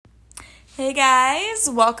Hey guys,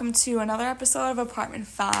 welcome to another episode of Apartment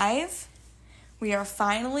 5. We are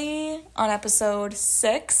finally on episode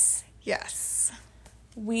 6. Yes.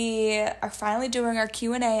 We are finally doing our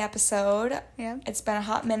Q&A episode. Yeah. It's been a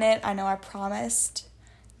hot minute. I know I promised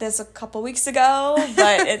this a couple weeks ago,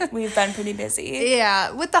 but we've been pretty busy.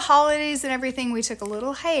 Yeah, with the holidays and everything, we took a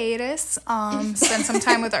little hiatus, spent some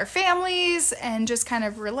time with our families, and just kind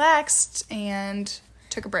of relaxed and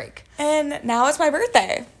took a break. And now it's my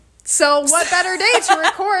birthday. So what better day to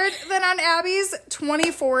record than on Abby's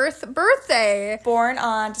 24th birthday? Born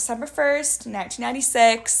on December 1st,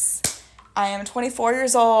 1996. I am 24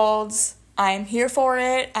 years old. I am here for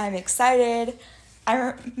it. I'm excited.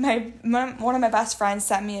 One of my best friends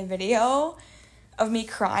sent me a video of me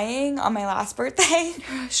crying on my last birthday.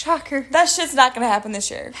 Shocker. That shit's not gonna happen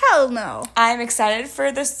this year. Hell no. I'm excited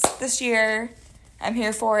for this year. I'm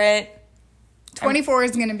here for it. 24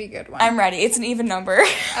 is going to be a good one. I'm ready. It's an even number.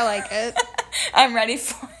 I like it. I'm ready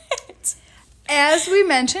for it. As we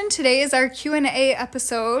mentioned, today is our Q&A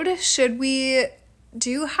episode. Should we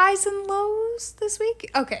do highs and lows this week?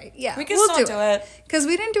 Okay, yeah. We can still do it. Because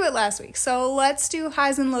we didn't do it last week. So let's do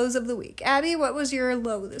highs and lows of the week. Abby, what was your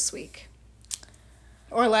low this week?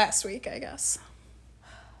 Or last week, I guess.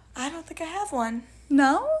 I don't think I have one.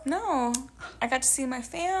 No? No. I got to see my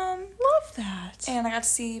fam. Love that. And I got to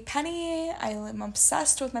see Penny. I'm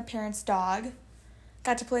obsessed with my parents' dog.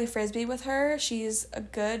 Got to play Frisbee with her. She's a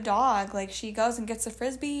good dog. Like, she goes and gets a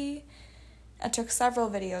Frisbee. I took several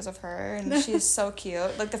videos of her, and she's so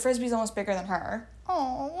cute. Like, the Frisbee's almost bigger than her.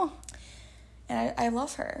 Oh. And I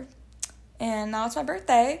love her. And now it's my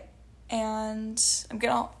birthday, and I'm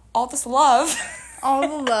getting all this love. All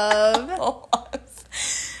the love. All the love.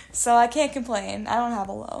 So I can't complain. I don't have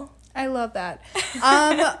a low. I love that.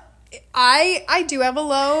 I do have a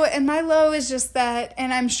low, and my low is just that,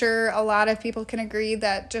 and I'm sure a lot of people can agree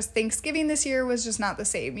that just Thanksgiving this year was just not the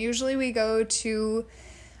same. Usually we go to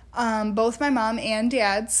both my mom and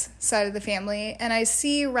dad's side of the family, and I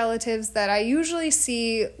see relatives that I usually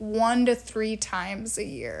see 1 to 3 times a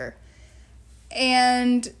year.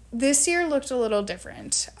 And this year looked a little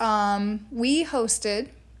different. We hosted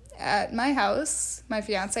at my house, my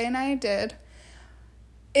fiance and I did.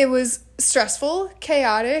 It was stressful,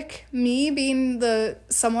 chaotic. Me being the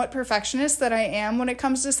somewhat perfectionist that I am when it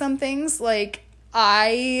comes to some things, like,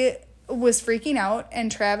 I was freaking out,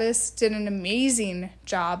 and Travis did an amazing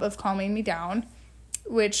job of calming me down,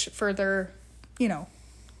 which further,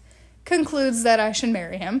 concludes that I should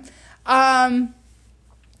marry him.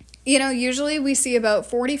 Usually we see about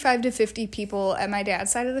 45 to 50 people at my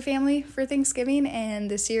dad's side of the family for Thanksgiving, and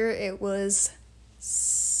this year it was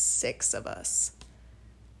 6 of us.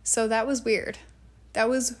 So that was weird. That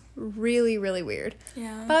was really, really weird.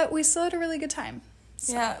 Yeah. But we still had a really good time.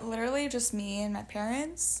 So. Yeah, literally just me and my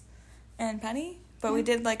parents and Penny. But we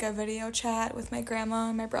did, like, a video chat with my grandma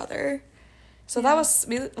and my brother. So that was,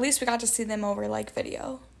 at least we got to see them over, like,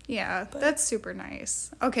 video. Yeah, that's super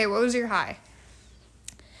nice. Okay, what was your high?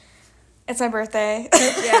 It's my birthday.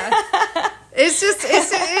 Yeah. It's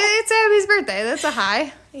Abby's birthday. That's a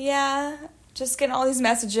high. Yeah. Just getting all these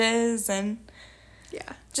messages and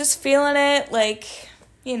yeah, just feeling it, like,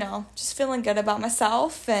 just feeling good about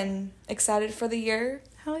myself and excited for the year.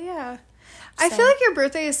 Hell yeah. I feel like your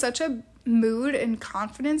birthday is such a mood and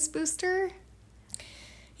confidence booster.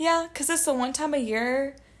 Yeah, because it's the one time a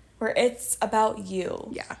year where it's about you.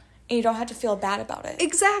 Yeah. And you don't have to feel bad about it.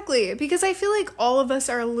 Exactly, because I feel like all of us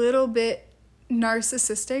are a little bit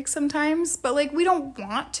narcissistic sometimes, but, like, we don't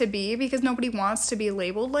want to be, because nobody wants to be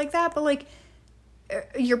labeled like that, but, like,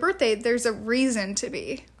 your birthday, there's a reason to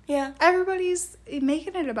be. Yeah. Everybody's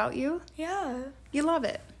making it about you. Yeah. You love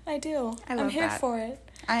it. I do. I'm here that. for it.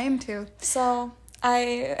 I am too. So,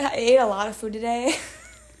 I ate a lot of food today.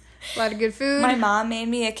 A lot of good food. My mom made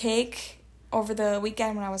me a cake over the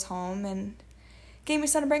weekend when I was home and gave me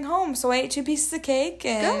some to bring home. So I ate 2 pieces of cake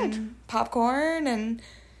and popcorn, and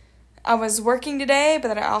I was working today, but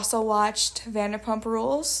then I also watched Vanderpump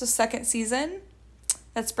Rules, the 2nd season.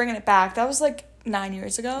 That's bringing it back. That was like 9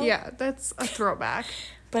 years ago. Yeah, that's a throwback.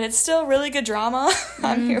 But it's still really good drama.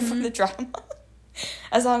 I'm here for the drama.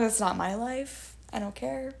 As long as it's not my life, I don't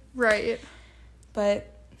care. Right.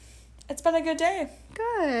 But it's been a good day.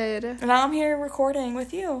 Good. And now I'm here recording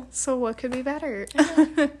with you. So what could be better?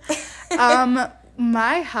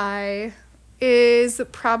 My high is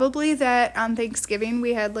probably that on Thanksgiving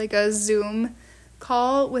we had, like, a Zoom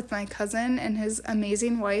call with my cousin and his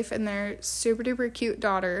amazing wife and their super duper cute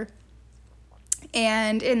daughter.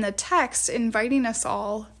 And in the text inviting us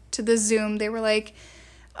all to the Zoom, they were like,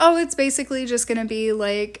 oh, it's basically just going to be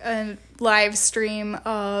like a live stream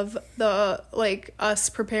of the, like, us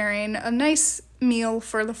preparing a nice meal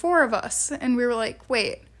for the 4 of us. And we were like,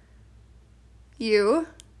 wait, you,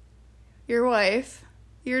 your wife,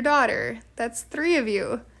 your daughter, that's 3 of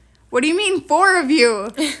you. What do you mean 4 of you?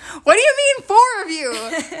 What do you mean 4 of you?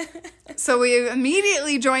 So we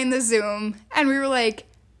immediately joined the Zoom, and we were like,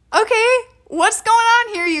 okay, what's going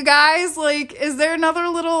on here, you guys? Like, is there another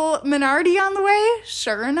little Minardi on the way?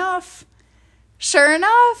 Sure enough,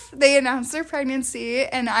 they announced their pregnancy,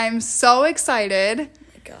 and I'm so excited. Oh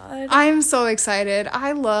my God. I'm so excited.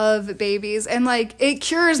 I love babies, and, like, it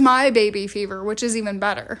cures my baby fever, which is even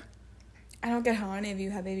better. I don't get how any of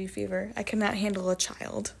you have baby fever. I cannot handle a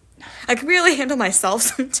child. I can barely handle myself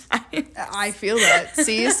sometimes. I feel that.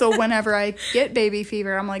 See, so whenever I get baby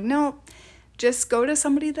fever, I'm like, no, just go to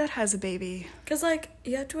somebody that has a baby. Because, like,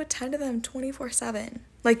 you have to attend to them 24/7.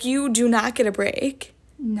 Like, you do not get a break.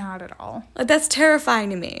 Not at all. Like, that's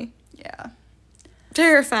terrifying to me. Yeah.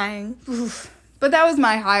 Terrifying. Oof. But that was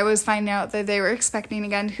my high, was finding out that they were expecting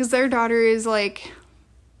again. Because their daughter is, like,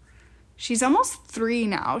 she's almost 3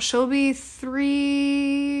 now. She'll be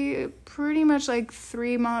 3, pretty much like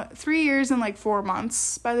 3 years and like 4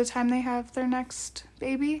 months by the time they have their next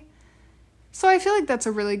baby. So I feel like that's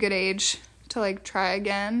a really good age to, like, try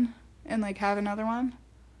again and, like, have another one.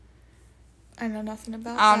 I know nothing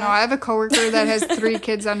about that. I don't know. I have a coworker that has 3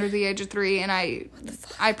 kids under the age of 3, and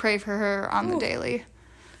I pray for her on the daily.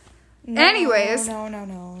 No, Anyways.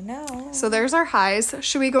 No. So there's our highs.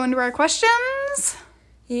 Should we go into our questions?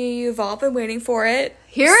 You've all been waiting for it.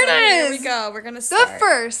 Here it is. Here we go. We're going to start. The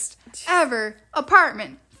first ever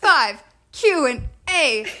Apartment 5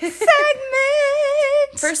 Q&A segment.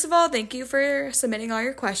 First of all, thank you for submitting all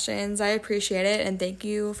your questions. I appreciate it, and thank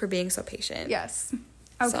you for being so patient. Yes.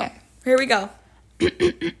 Okay. So, here we go.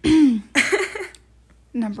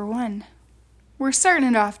 Number 1. We're starting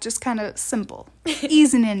it off just kind of simple.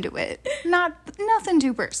 Easing into it. Nothing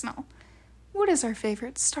too personal. What is our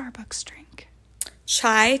favorite Starbucks drink?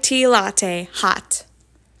 Chai tea latte, hot.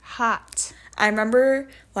 Hot. I remember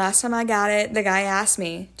last time I got it, the guy asked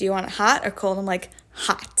me, do you want it hot or cold? I'm like,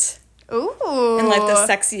 hot. Ooh. In, like, the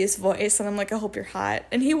sexiest voice. And I'm like, I hope you're hot.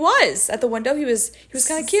 And he was. At the window, he was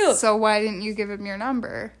kind of cute. So why didn't you give him your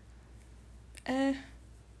number?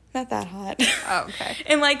 Not that hot. Oh, okay.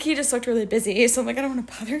 And, like, he just looked really busy. So I'm like, I don't want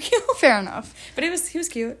to bother you. Fair enough. But he was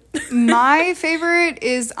cute. My favorite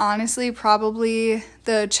is honestly probably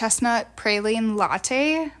the chestnut praline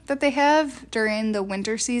latte that they have during the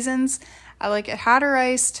winter seasons. I like it hot or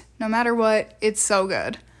iced, no matter what. It's so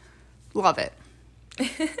good. Love it.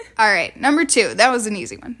 All right, number 2. That was an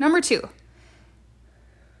easy one. Number 2.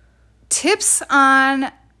 Tips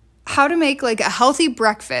on how to make, like, a healthy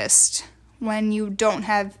breakfast when you don't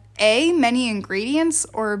have A, many ingredients,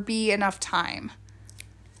 or B, enough time.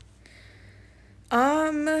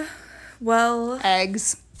 Well,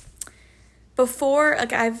 eggs. Before,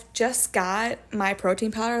 like, I've just got my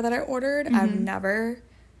protein powder that I ordered. Mm-hmm. I've never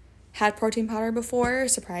had protein powder before,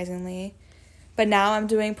 surprisingly. But now I'm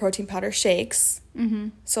doing protein powder shakes. Mm-hmm.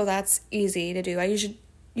 So that's easy to do. I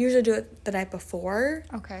usually do it the night before.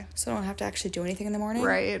 Okay. So I don't have to actually do anything in the morning.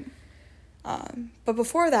 Right. But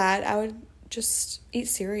before that, I would just eat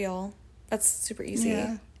cereal. That's super easy.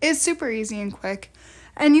 Yeah. It's super easy and quick.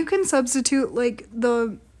 And you can substitute, like,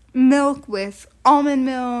 the milk with almond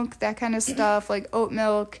milk, that kind of stuff, like oat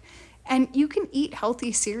milk. And you can eat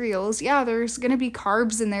healthy cereals. Yeah, there's going to be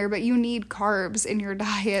carbs in there, but you need carbs in your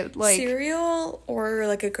diet. Like cereal or,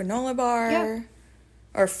 like, a granola bar. Yeah.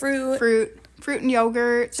 Or fruit and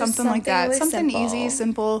yogurt, something like that. Really something simple. Easy,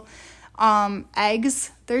 simple.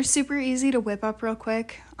 Eggs, they're super easy to whip up real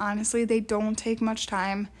quick. Honestly, they don't take much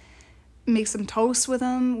time. Make some toast with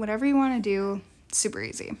them, whatever you want to do. Super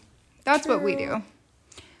easy. That's True. What we do.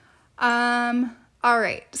 All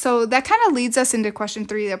right. So that kind of leads us into question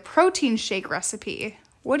 3, the protein shake recipe.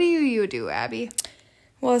 What do you do, Abby?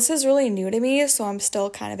 Well, this is really new to me, so I'm still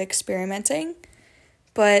kind of experimenting.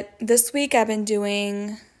 But this week I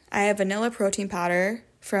have vanilla protein powder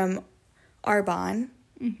from Arbonne.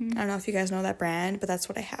 Mm-hmm. I don't know if you guys know that brand, but that's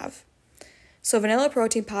what I have. So vanilla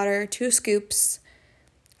protein powder, 2 scoops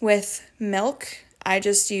with milk. I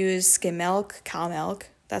just use skim milk, cow milk.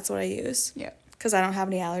 That's what I use. Yeah. Because I don't have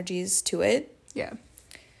any allergies to it. Yeah.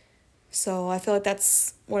 So I feel like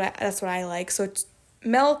that's what I like. So it's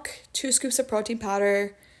milk, 2 scoops of protein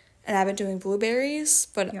powder, and I've been doing blueberries,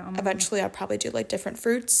 but eventually I'll probably do, like, different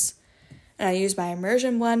fruits. And I use my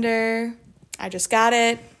immersion blender. I just got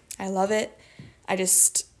it. I love it. I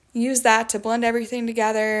just use that to blend everything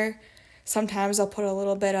together. Sometimes I'll put a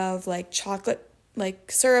little bit of, like, chocolate,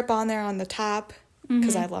 like, syrup on there on the top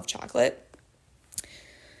because I love chocolate.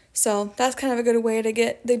 So that's kind of a good way to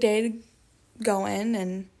get the day going,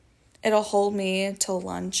 and it'll hold me till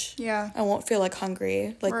lunch. Yeah. I won't feel like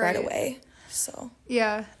hungry right away. So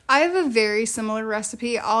yeah, I have a very similar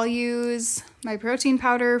recipe. I'll use my protein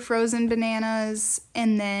powder, frozen bananas,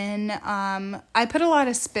 and then I put a lot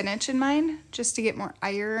of spinach in mine just to get more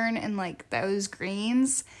iron and like those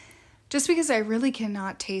greens. Just because I really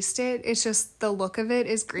cannot taste it. It's just the look of it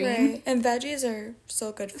is green. Right. And veggies are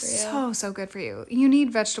so good for you. So good for you. You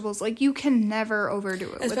need vegetables. Like, you can never overdo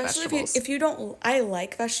it with vegetables. Especially if you don't... I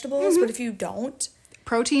like vegetables, but if you don't...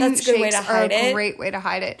 Protein shakes are a great way to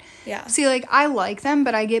hide it. Yeah. See, like, I like them,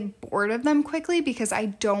 but I get bored of them quickly because I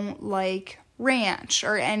don't like ranch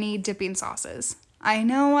or any dipping sauces. I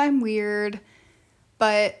know I'm weird,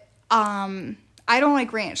 but... I don't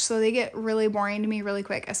like ranch, so they get really boring to me really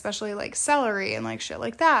quick, especially like celery and like shit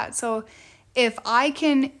like that. So if I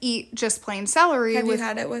can eat just plain celery, have you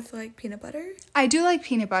had it with like peanut butter? I do like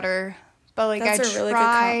peanut butter, but like That's a really good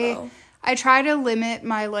combo. I try to limit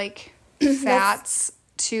my like fats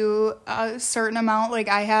to a certain amount. Like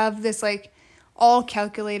I have this like all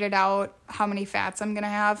calculated out how many fats I'm gonna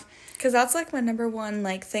have. Because that's, like, my number one,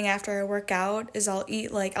 like, thing after I work out is I'll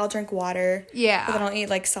drink water. Yeah. But then I'll eat,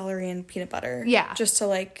 like, celery and peanut butter. Yeah. Just to,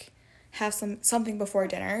 like, have something before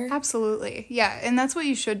dinner. Absolutely. Yeah, and that's what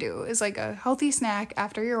you should do is, like, a healthy snack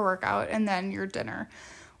after your workout and then your dinner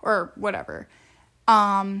or whatever.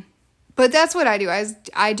 But that's what I do.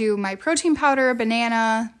 I do my protein powder,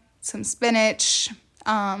 banana, some spinach,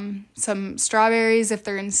 some strawberries if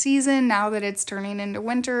they're in season now that it's turning into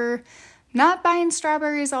winter. Not buying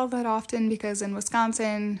strawberries all that often because in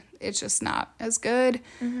Wisconsin, it's just not as good.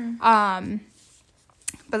 Mm-hmm.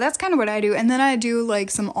 But that's kind of what I do. And then I do, like,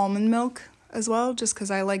 some almond milk as well, just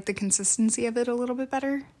because I like the consistency of it a little bit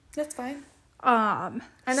better. That's fine. I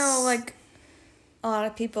know, like, a lot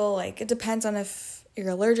of people, like, it depends on if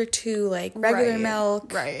you're allergic to, like, regular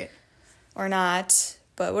milk. Right. Or not.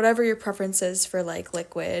 But whatever your preference is for, like,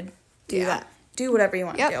 liquid, do that. Do whatever you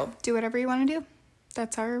want to do. Do whatever you want to do.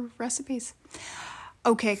 That's our recipes.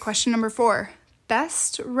 Okay, question number 4.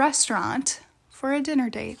 Best restaurant for a dinner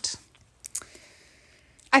date?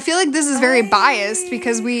 I feel like this is very biased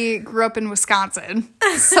because we grew up in Wisconsin.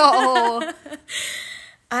 So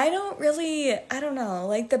I don't know.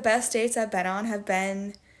 Like, the best dates I've been on have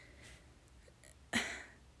been...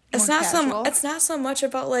 It's not so much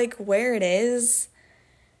about, like, where it is.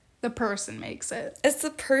 The person makes it. It's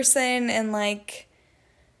the person and, like...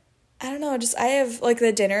 I don't know, I have, like,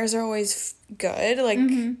 the dinners are always good. Like,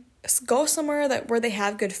 go somewhere where they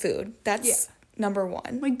have good food. That's number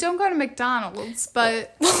one. Like, don't go to McDonald's,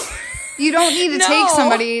 but you don't need to take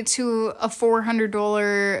somebody to a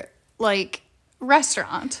 $400, like,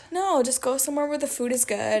 restaurant. No, just go somewhere where the food is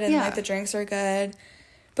good and, like, the drinks are good.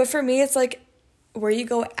 But for me, it's, like, where you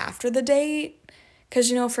go after the date. Because,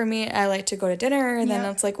 you know, for me, I like to go to dinner, and then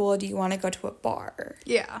it's like, well, do you want to go to a bar?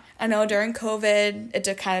 Yeah. I know during COVID,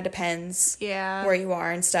 it kind of depends where you are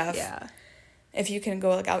and stuff. Yeah. If you can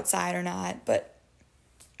go, like, outside or not. But,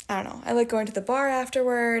 I don't know. I like going to the bar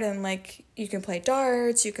afterward, and, like, you can play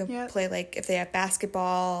darts. You can play, like, if they have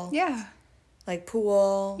basketball. Yeah. Like,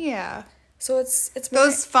 pool. Yeah. So it's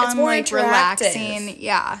those fun, it's more like, interactive. relaxing.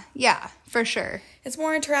 Yeah, for sure. It's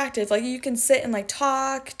more interactive. Like, you can sit and, like,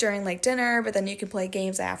 talk during, like, dinner, but then you can play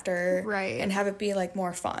games after. Right. And have it be, like,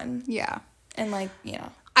 more fun. Yeah. And, like, you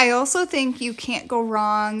know. I also think you can't go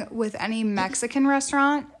wrong with any Mexican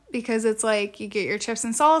restaurant because it's, like, you get your chips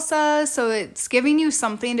and salsa, so it's giving you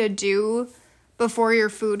something to do before your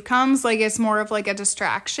food comes. Like, it's more of, like, a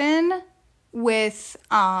distraction with,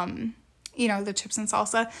 you know, the chips and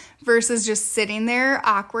salsa versus just sitting there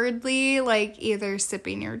awkwardly, like either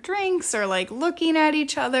sipping your drinks or like looking at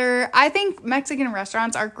each other. I think Mexican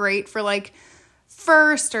restaurants are great for like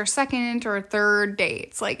first or second or third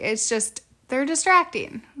dates. Like, it's just, they're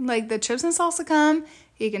distracting. Like, the chips and salsa come,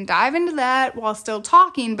 you can dive into that while still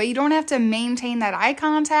talking, but you don't have to maintain that eye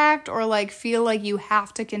contact or like feel like you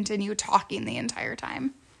have to continue talking the entire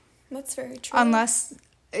time. That's very true. Unless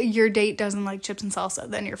your date doesn't like chips and salsa,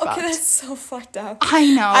 then you're fucked. Okay, that's so fucked up. I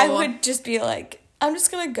know. I would just be like, I'm just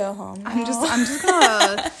gonna go home. I'm just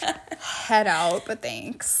gonna head out, but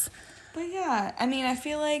thanks. But yeah, I mean, I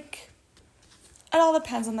feel like it all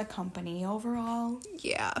depends on the company overall.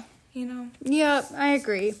 Yeah. You know? Yeah, I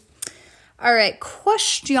agree. All right,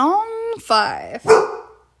 question 5.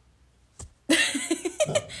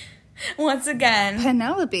 Once again,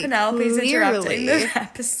 Penelope's interrupting this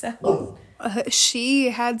episode. She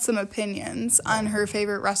had some opinions on her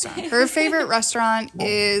favorite restaurant. Her favorite restaurant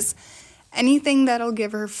is anything that'll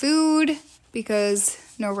give her food, because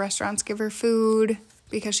no restaurants give her food.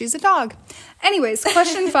 because she's a dog. Anyways,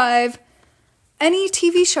 question 5. Any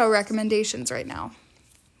TV show recommendations right now?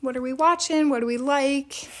 What are we watching? What do we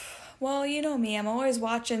like? Well, you know me. I'm always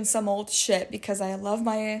watching some old shit because I love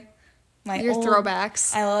my Your old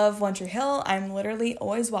throwbacks. I love One Tree Hill. I'm literally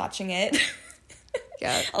always watching it.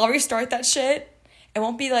 Yeah. I'll restart that shit. It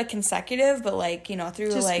won't be like consecutive, but like, you know,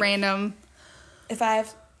 through Just like random. If I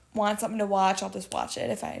want something to watch, I'll just watch it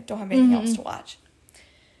if I don't have anything else to watch.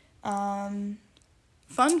 Fun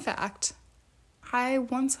fact. I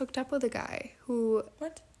once hooked up with a guy who...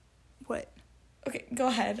 What? Okay, go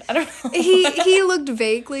ahead. I don't know. He looked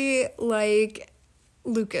vaguely like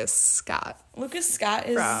Lucas Scott. Lucas Scott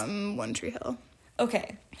is... From One Tree Hill.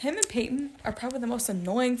 Okay, him and Peyton are probably the most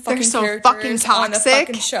annoying fucking They're so characters fucking toxic. on the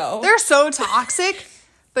fucking show. They're so toxic.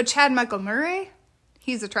 But Chad Michael Murray,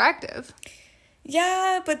 he's attractive.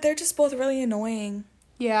 Yeah, but they're just both really annoying.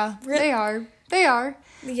 Yeah, they are. They are.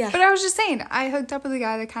 Yeah. But I was just saying, I hooked up with a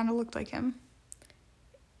guy that kind of looked like him.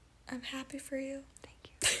 I'm happy for you. Thank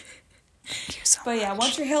you. Thank you so much. But yeah,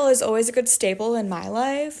 One Tree Hill is always a good staple in my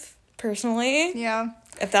life, personally. Yeah.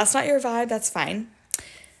 If that's not your vibe, that's fine.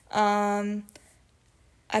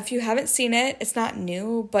 If you haven't seen it, it's not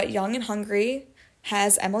new, but Young and Hungry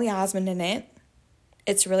has Emily Osmond in it.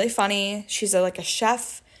 It's really funny. She's like a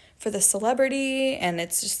chef for the celebrity, and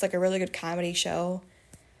it's just like a really good comedy show.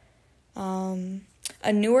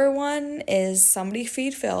 A newer one is Somebody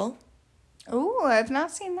Feed Phil. Oh, I've not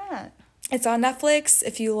seen that. It's on Netflix.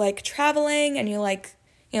 If you like traveling and you like,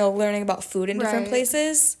 you know, learning about food in different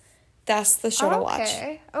places, that's the show to watch.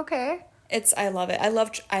 Okay. I love it. I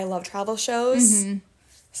love travel shows.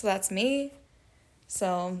 So that's me.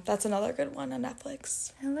 So that's another good one on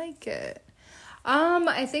Netflix. I like it.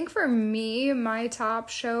 I think for me, my top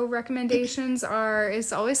show recommendations are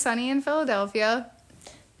It's Always Sunny in Philadelphia.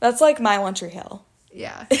 That's like my One Tree Hill.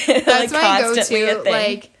 Yeah. That's like my go-to,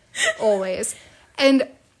 like, always. And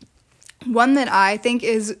one that I think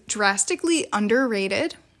is drastically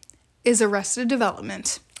underrated is Arrested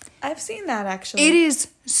Development. I've seen that, actually. It is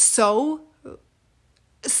so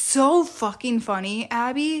fucking funny,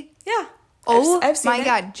 Abby. Yeah. Oh I've seen my it.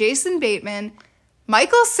 God. Jason Bateman,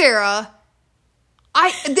 Michael Cera.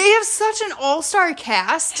 They have such an all-star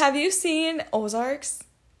cast. Have you seen Ozarks?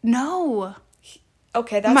 No.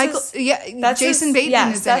 Okay, that's Jason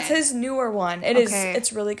Bateman is in that's it. his newer one.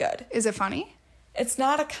 It's really good. Is it funny? It's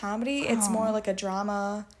not a comedy, it's more like a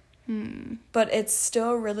drama. But it's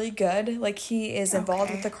still really good. Like, he is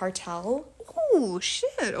involved with the cartel. Oh, shit,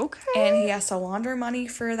 okay. And he has to launder money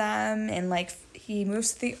for them, and like he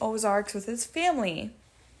moves to the Ozarks with his family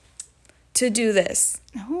to do this.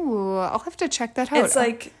 Oh, I'll have to check that out. It's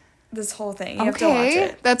like this whole thing. You have to watch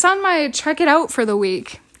it. That's on my check it out for the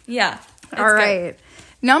week. Yeah. All right.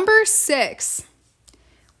 Number 6.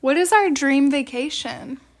 What is our dream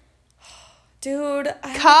vacation? Dude,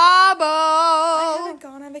 Cabo! I haven't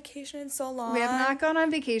gone on vacation in so long. We have not gone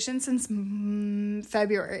on vacation since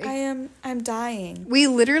February. I'm dying. We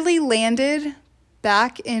literally landed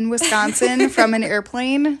back in Wisconsin from an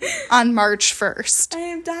airplane on March 1st. I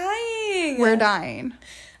am dying. We're dying.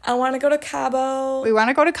 I want to go to Cabo. We want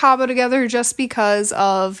to go to Cabo together just because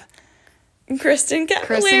of Kristen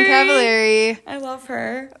Cavallari. I love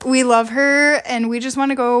her. We love her, and we just want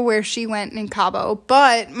to go where she went in Cabo.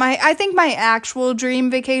 But I think my actual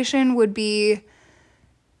dream vacation would be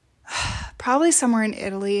probably somewhere in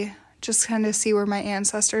Italy, just kind of see where my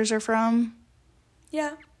ancestors are from.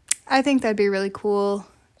 Yeah. I think that'd be really cool,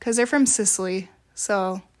 because they're from Sicily,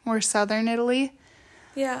 so more southern Italy.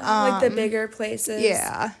 Yeah, like the bigger places.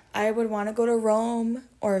 Yeah. I would want to go to Rome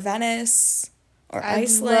or Venice. Or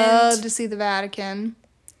Iceland. I'd love to see the Vatican.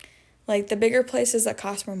 Like, the bigger places that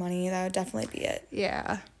cost more money, that would definitely be it.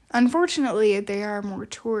 Yeah. Unfortunately, they are more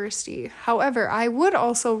touristy. However, I would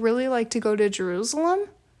also really like to go to Jerusalem.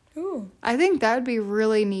 Ooh. I think that would be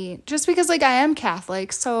really neat. Just because, like, I am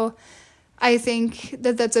Catholic, so I think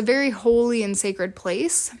that that's a very holy and sacred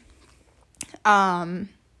place. And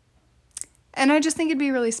I just think it'd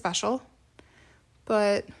be really special.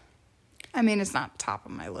 But I mean, it's not top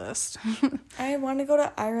of my list. I want to go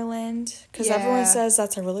to Ireland because everyone says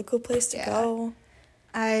that's a really cool place to go.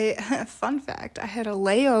 Fun fact, I had a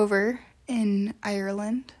layover in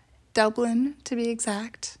Ireland, Dublin to be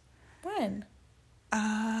exact. When?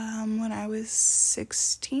 When I was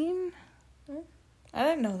 16. I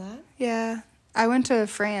didn't know that. Yeah. I went to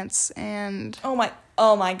France and Oh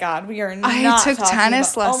my God, we are not I took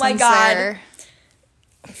tennis lessons there.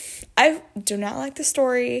 I do not like the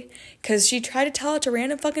story because she tried to tell it to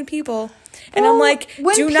random fucking people. And I'm like,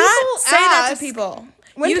 do not say that to people.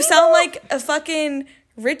 You sound like a fucking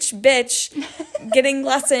rich bitch getting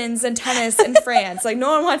lessons in tennis in France. Like,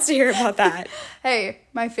 no one wants to hear about that. Hey,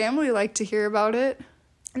 my family liked to hear about it.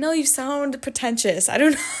 No, you sound pretentious. I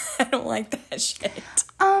don't like that shit.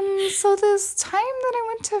 So this time that I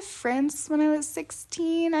went to France when I was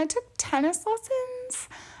 16, I took tennis lessons.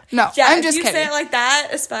 No, yeah, I'm just kidding. kidding. Say it like that,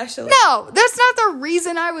 especially. No, that's not the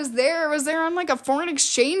reason I was there. I was there on like a foreign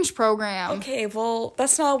exchange program. Okay, well,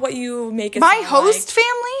 that's not what you make it My sound host like.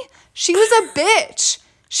 family, she was a bitch.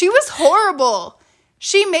 She was horrible.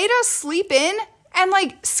 She made us sleep in and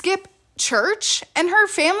like skip church, and her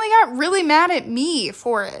family got really mad at me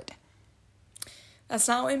for it. That's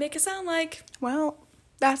not what you make it sound like. Well,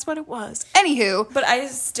 that's what it was. Anywho, But I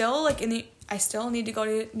still I still need to go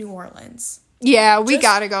to New Orleans. yeah, we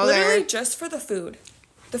gotta go literally there. just for the food.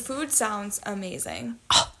 The food sounds amazing.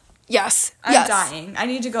 Yes, I'm yes. dying. I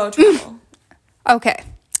need to go travel. Okay.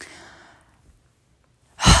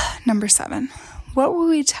 Number 7. What will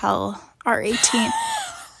we tell our 18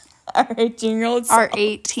 Our 18-year-old our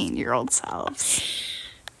 18-year-old selves?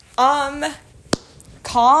 Calm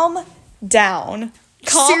down.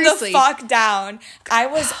 Calm Seriously. the fuck down. I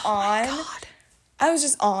was on. God. I was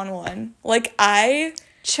just on one. Like,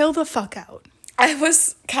 Chill the fuck out. I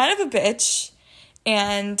was kind of a bitch,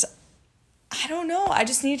 and I don't know. I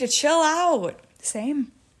just need to chill out.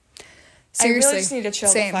 Same. I Seriously. really just need to chill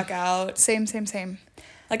Same. the fuck out. Same.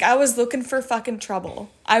 Like, I was looking for fucking trouble.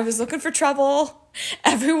 I was looking for trouble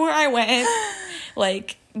everywhere I went.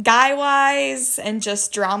 Like, guy-wise and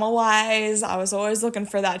just drama-wise, I was always looking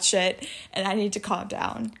for that shit. And I need to calm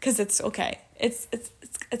down because it's okay. It's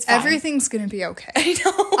fine. Everything's gonna be okay. I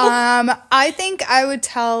know. I think I would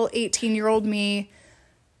tell 18-year-old me,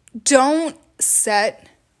 don't set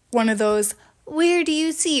one of those, where do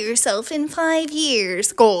you see yourself in 5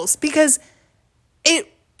 years goals, because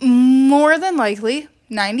it more than likely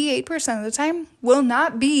 98% of the time will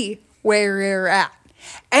not be where you're at,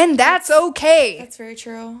 and that's okay. That's very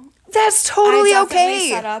true. That's totally I definitely okay.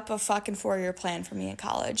 set up a fucking 4-year plan for me in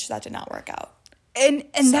college. That did not work out. And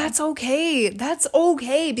that's okay. That's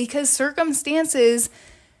okay, because circumstances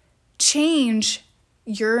change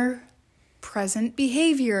your present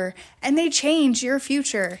behavior and they change your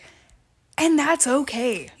future. And that's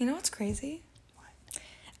okay. You know what's crazy?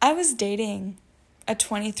 I was dating a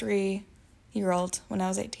 23-year-old when I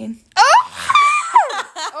was 18.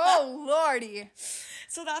 Oh, Lordy.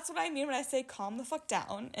 So that's what I mean when I say calm the fuck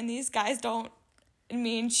down. And these guys don't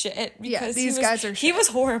mean shit Yeah, because these guys are he shit. was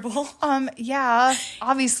horrible. Yeah,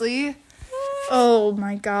 obviously. Oh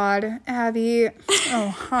my God, Abby. Oh,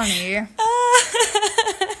 honey.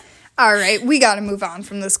 All right, we got to move on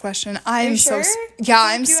from this question. I am sure?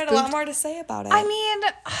 I'm You had spooked. a lot more to say about it. I mean,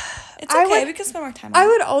 it's okay. We can spend more time on I it.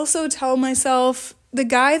 would also tell myself, the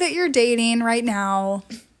guy that you're dating right now,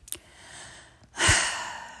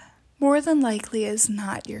 more than likely is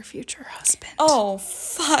not your future husband. Oh,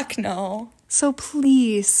 fuck no. So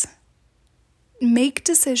please, make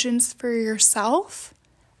decisions for yourself,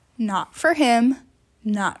 not for him,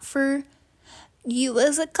 not for you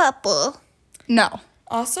as a couple. No.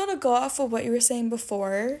 Also, to go off of what you were saying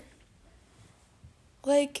before,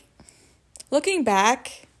 like, looking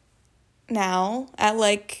back now at,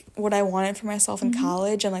 like, what I wanted for myself in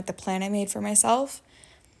college and, like, the plan I made for myself,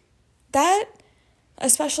 that,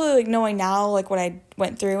 especially, like, knowing now, like, what I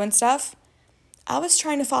went through and stuff, I was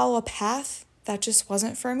trying to follow a path that just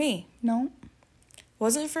wasn't for me. No.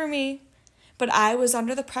 Wasn't for me. But I was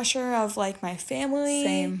under the pressure of, like, my family.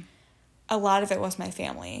 Same. A lot of it was my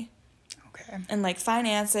family. Okay. And, like,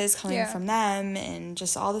 finances coming from them and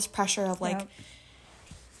just all this pressure of, like,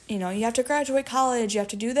 you know, you have to graduate college, you have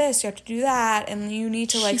to do this, you have to do that, and you need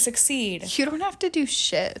to, like, succeed. You don't have to do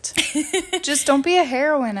shit. Just don't be a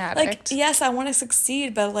heroin addict. Like, yes, I want to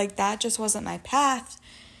succeed, but, like, that just wasn't my path.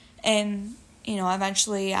 And, you know,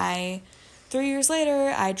 eventually 3 years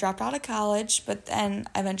later, I dropped out of college, but then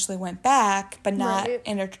eventually went back, but not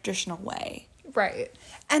in a traditional way. Right.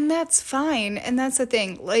 And that's fine. And that's the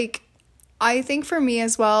thing. Like, I think for me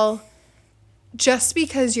as well, just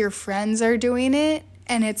because your friends are doing it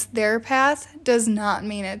and it's their path does not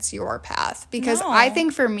mean it's your path. Because No. I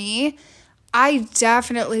think for me, I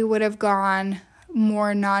definitely would have gone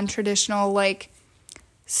more non-traditional, like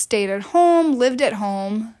stayed at home, lived at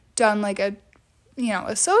home, done like a,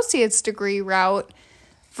 associate's degree route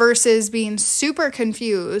versus being super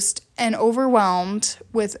confused and overwhelmed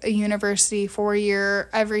with a university 4-year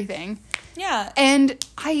everything. Yeah. And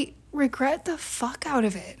I regret the fuck out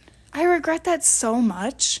of it. I regret that so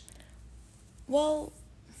much. Well,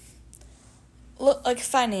 look, like,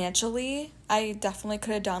 financially, I definitely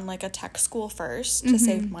could have done, like, a tech school first to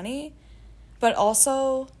save money. But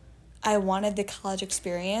also, I wanted the college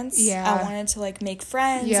experience. Yeah. I wanted to, like, make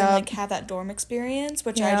friends Yep. and, like, have that dorm experience,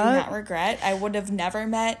 which I do not regret. I would have never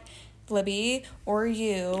met Libby or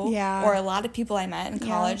you or a lot of people I met in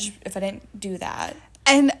college if I didn't do that.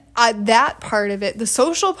 And that part of it, the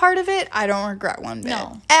social part of it, I don't regret one bit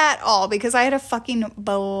at all, because I had a fucking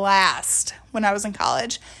blast when I was in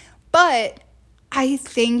college. But I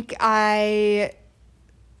think I,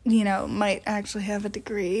 might actually have a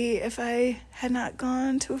degree if I had not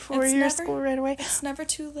gone to a 4-year school right away. It's never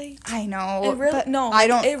too late. I know. It really, but no, I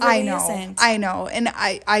don't. It really I know. isn't. I know, and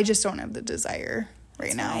I just don't have the desire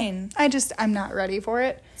right now. Fine. I'm not ready for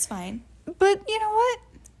it. It's fine. But you know what?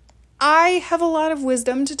 I have a lot of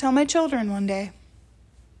wisdom to tell my children one day.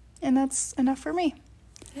 And that's enough for me.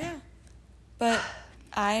 Yeah. But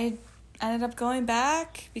I ended up going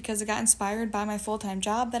back because I got inspired by my full-time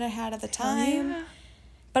job that I had at the time. Yeah.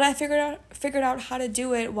 But I figured out how to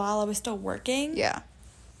do it while I was still working. Yeah.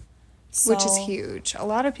 So, which is huge. A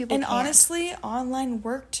lot of people can't. Honestly, online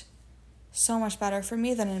worked so much better for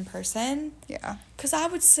me than in person. Yeah. Because I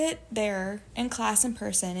would sit there in class in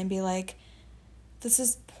person and be like, this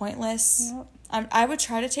is pointless. Yep. I would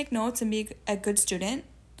try to take notes and be a good student,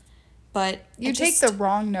 but you take the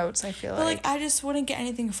wrong notes, I feel like. But I just wouldn't get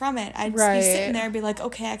anything from it. I'd just be sitting there and be like,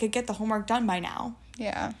 okay, I could get the homework done by now.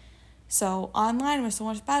 Yeah. So online was so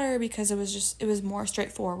much better because it was more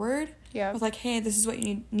straightforward. Yeah. With like, hey, this is what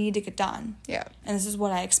you need to get done. Yeah. And this is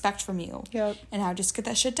what I expect from you. Yep. And I would just get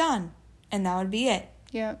that shit done. And that would be it.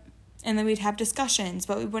 Yep. And then we'd have discussions,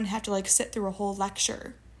 but we wouldn't have to sit through a whole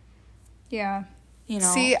lecture. Yeah.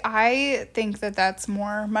 See, I think that that's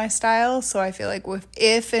more my style, so I feel like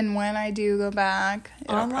if and when I do go back,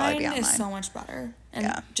 it'll probably be online. Is so much better.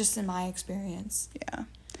 And just in my experience. Yeah.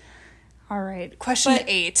 All right. Question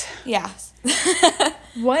 8. Yeah.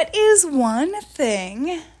 What is one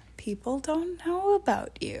thing people don't know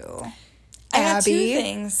about you? I got 2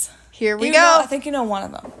 things. Here we go. I think you know one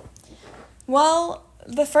of them. Well,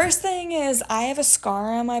 the first thing is I have a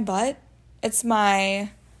scar on my butt. It's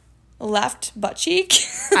my left butt cheek.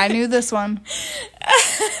 I knew this one.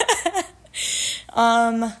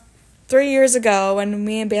 3 years ago when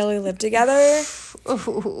me and Bailey lived together,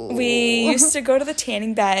 we used to go to the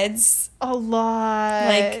tanning beds a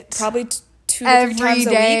lot. Probably 2 to 3 times a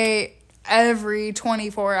week. Every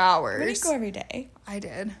 24 hours. We didn't go every day. I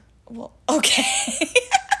did. Well, okay.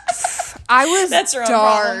 I was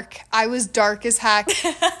dark. I was dark as heck.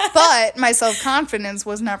 But my self-confidence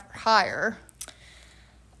was never higher.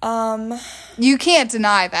 You can't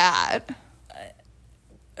deny that.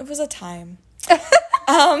 It was a time.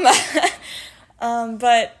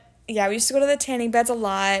 But yeah, we used to go to the tanning beds a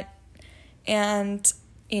lot, and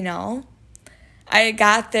I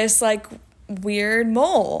got this weird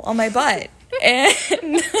mole on my butt, and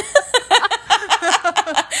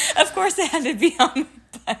of course it had to be on my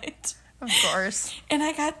butt. Of course. And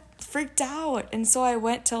I got freaked out, and so I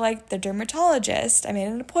went to the dermatologist. I made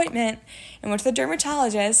an appointment and went to the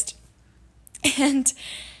dermatologist, and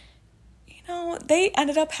they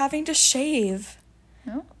ended up having to shave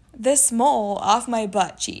this mole off my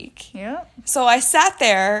butt cheek. Yeah. So I sat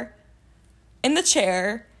there in the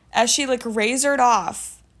chair as she razored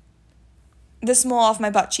off this mole off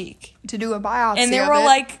my butt cheek to do a biopsy. And they were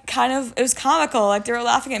it was comical. They were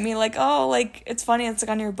laughing at me it's funny, it's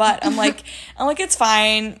on your butt. I'm like it's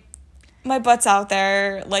fine. My butt's out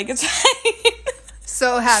there. It's fine.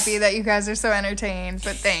 So happy that you guys are so entertained,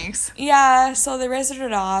 but thanks. Yeah, so they razored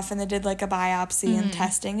it off and they did a biopsy and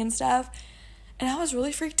testing and stuff. And I was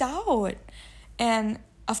really freaked out. And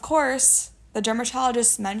of course, the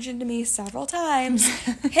dermatologist mentioned to me several times,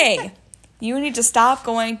 hey, you need to stop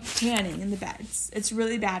going tanning in the beds. It's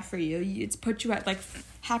really bad for you. It's put you at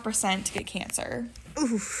 0.5% to get cancer.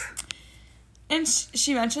 Oof. And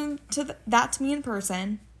she mentioned that to me in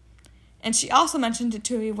person. And she also mentioned it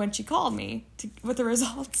to me when she called me with the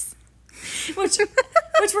results, which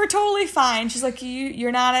were totally fine. She's like,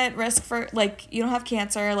 you're not at risk for, you don't have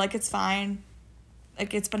cancer. It's fine.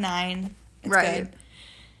 It's benign. It's right. Good.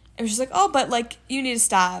 And she's like, oh, but, you need to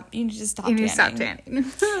stop. You need to stop tanning. You need to stop tanning.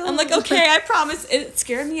 I'm like, okay, I promise. It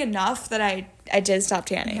scared me enough that I did stop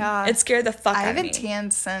tanning. Yeah. It scared the fuck out of me. I haven't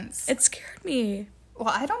tanned since. It scared me. Well,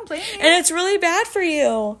 I don't blame you. And it's really bad for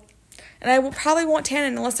you. And I probably won't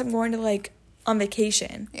tan it unless I'm going to, on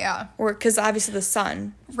vacation. Yeah. Or, because obviously the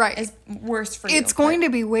sun is worse for you. It's going to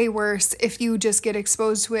be way worse if you just get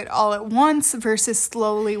exposed to it all at once versus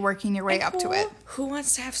slowly working your way up to it. Who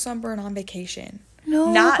wants to have sunburn on vacation?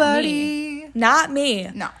 Nobody. Not me.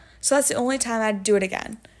 No. So that's the only time I'd do it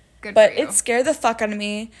again. Good but for you. It scared the fuck out of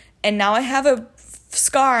me. And now I have a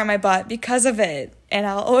scar on my butt because of it. And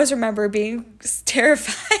I'll always remember being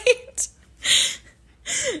terrified.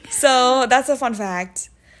 So that's a fun fact.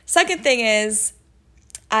 Second thing is,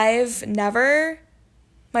 my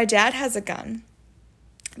dad has a gun,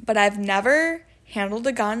 but I've never handled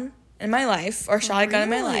a gun in my life or shot a gun in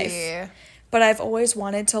my life. But I've always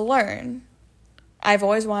wanted to learn. I've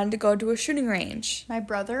always wanted to go to a shooting range. My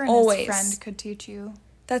brother and his friend could teach you.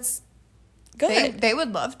 That's good. They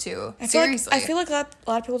would love to. Seriously. I feel like a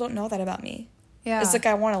lot of people don't know that about me. Yeah. It's like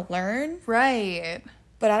I want to learn. Right.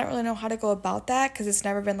 But I don't really know how to go about that because it's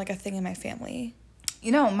never been like a thing in my family.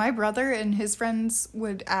 You know, my brother and his friends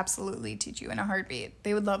would absolutely teach you in a heartbeat.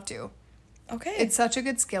 They would love to. Okay. It's such a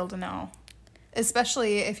good skill to know.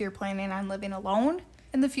 Especially if you're planning on living alone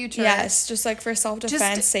in the future. Yes, just like for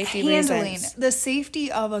self-defense, safety reasons. The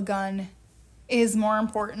safety of a gun is more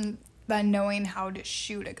important than knowing how to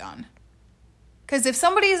shoot a gun. Because if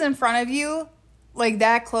somebody's in front of you, like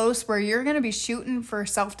that close where you're going to be shooting for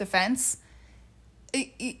self-defense,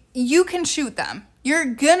 you can shoot them. You're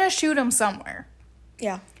going to shoot them somewhere.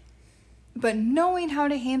 Yeah. But knowing how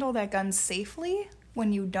to handle that gun safely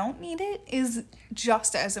when you don't need it is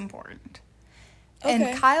just as important. Okay.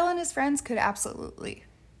 And Kyle and his friends could absolutely.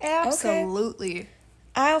 Okay.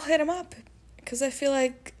 I'll hit him up because I feel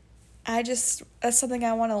like that's something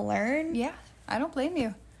I want to learn. Yeah, I don't blame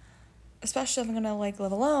you. Especially if I'm going to like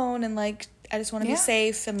live alone and like I just want to be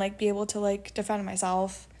safe and like be able to like defend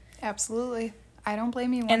myself. Absolutely. I don't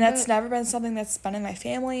blame you. And that's never been something that's been in my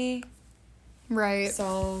family. Right.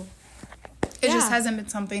 So it just hasn't been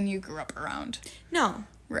something you grew up around. No.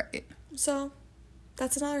 Right. So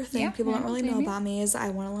that's another thing people don't really know about me is I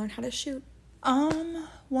want to learn how to shoot.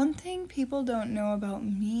 One thing people don't know about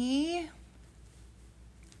me,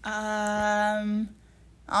 I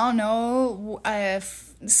don't know, a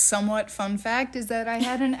somewhat fun fact is that I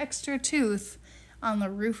had an extra tooth on the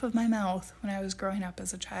roof of my mouth when I was growing up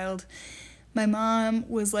as a child. My mom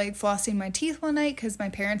was like flossing my teeth one night because my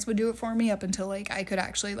parents would do it for me up until like I could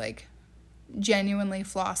actually like genuinely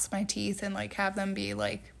floss my teeth and like have them be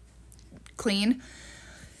like clean.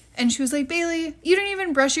 And she was like, Bailey, you didn't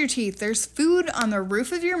even brush your teeth. There's food on the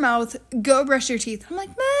roof of your mouth. Go brush your teeth. I'm like,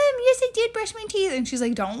 Mom, yes, I did brush my teeth. And she's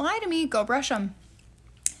like, don't lie to me. Go brush them.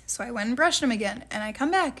 So I went and brushed them again. And I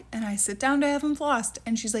come back and I sit down to have them flossed.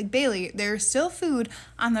 And she's like, Bailey, there's still food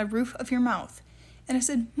on the roof of your mouth. And I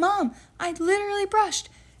said, Mom, I literally brushed.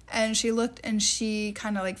 And she looked and she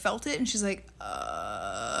kind of like felt it. And she's like,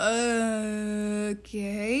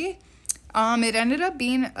 okay. It ended up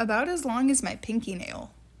being about as long as my pinky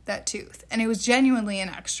nail, that tooth. And it was genuinely an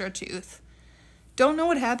extra tooth. Don't know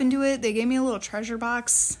what happened to it. They gave me a little treasure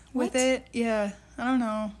box with it. Yeah, I don't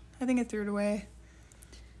know. I think I threw it away.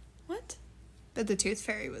 What? But the tooth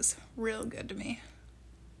fairy was real good to me.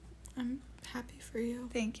 I'm happy for you.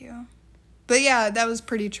 Thank you. But yeah, that was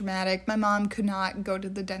pretty traumatic. My mom could not go to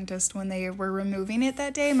the dentist when they were removing it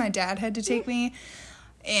that day. My dad had to take me.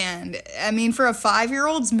 And, I mean, for a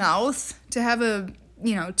 5-year-old's mouth to have a,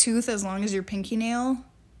 tooth as long as your pinky nail,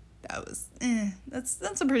 that was,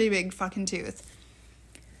 that's a pretty big fucking tooth.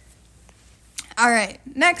 All right,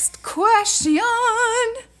 next question.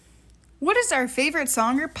 What is our favorite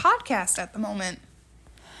song or podcast at the moment?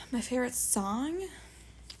 My favorite song?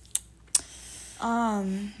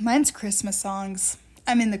 Mine's Christmas songs.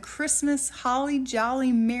 I'm in the Christmas, holly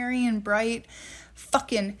jolly, merry and bright,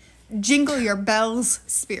 fucking jingle your bells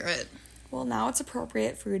spirit. Well, now it's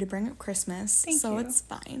appropriate for you to bring up Christmas, so it's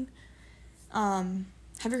fine.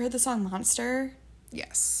 Have you heard the song Monster?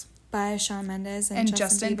 Yes. By Shawn Mendes and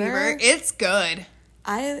Justin Bieber. It's good.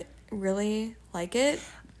 I really like it.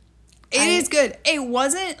 It is good. It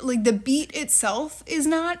wasn't, like, the beat itself is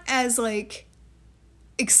not as, like,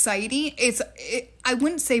 exciting. I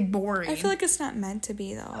wouldn't say boring. I feel like it's not meant to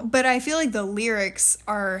be, though. But I feel like the lyrics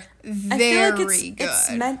are very good.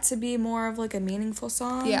 It's meant to be more of, like, a meaningful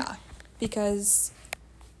song. Yeah. Because,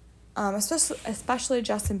 especially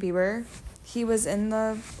Justin Bieber, he was in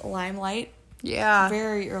the limelight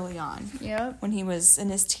very early on. Yep. When he was in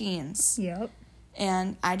his teens. Yep.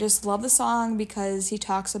 And I just love the song because he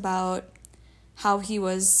talks about how he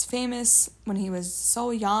was famous when he was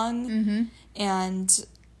so young. Mm-hmm. And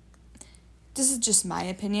this is just my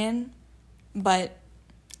opinion, but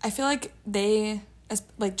I feel like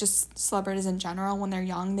just celebrities in general, when they're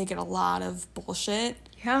young, they get a lot of bullshit.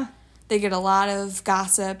 Yeah. They get a lot of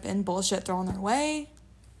gossip and bullshit thrown their way.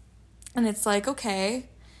 And it's like, okay,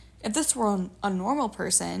 if this were a normal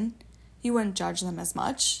person, you wouldn't judge them as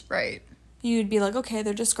much. Right. You'd be like, okay,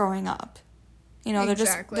 they're just growing up.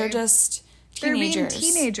 Exactly. they're just teenagers. They're being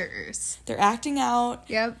teenagers. They're acting out.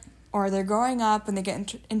 Yep. Or they're growing up and they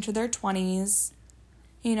get into their 20s.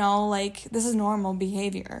 This is normal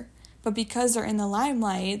behavior. but because they're in the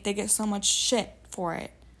limelight, they get so much shit for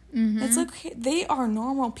it. Mm-hmm. It's like, they are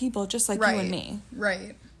normal people just like you and me.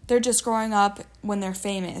 Right. They're just growing up when they're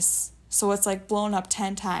famous, so it's like blown up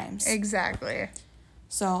 10 times. Exactly.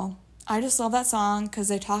 So I just love that song because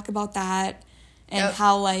they talk about that and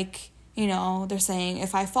how, like, you know, they're saying,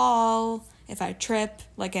 if I fall, if I trip,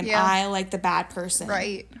 like, am I, like, the bad person?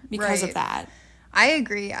 Right. Because of that. I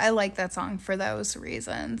agree. I like that song for those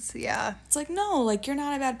reasons. Yeah. It's like, no, like, you're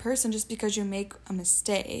not a bad person just because you make a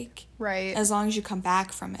mistake. Right. As long as you come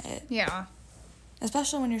back from it. Yeah.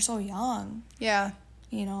 Especially when you're so young. Yeah.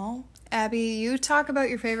 You know? Abby, you talk about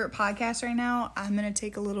your favorite podcast right now. I'm going to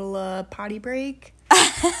take a little potty break.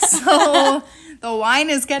 So the wine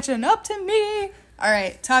is catching up to me. All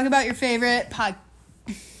right. Talk about your favorite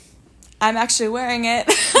I'm actually wearing it.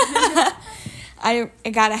 I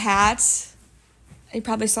got a hat. You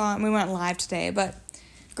probably saw it. We went live today, but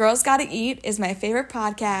Girls Gotta Eat is my favorite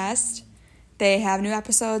podcast. They have new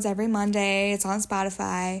episodes every Monday. It's on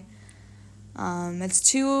Spotify. It's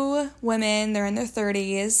 2 women. They're in their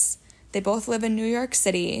 30s. They both live in New York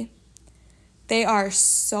City. They are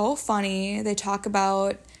so funny. They talk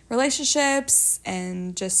about relationships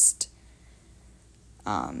and just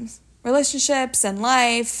relationships and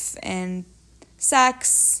life and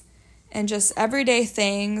sex and just everyday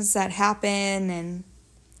things that happen, and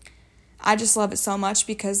I just love it so much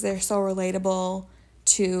because they're so relatable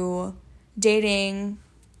to dating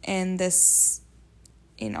and this,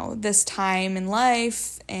 you know, this time in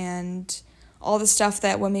life and all the stuff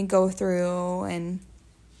that women go through, and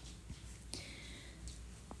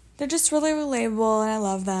they're just really relatable and I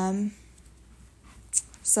love them.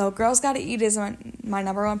 So Girls Gotta Eat is my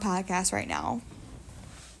number 1 podcast right now.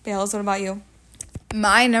 Bales, what about you?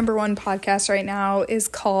 My number 1 podcast right now is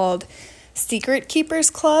called Secret Keepers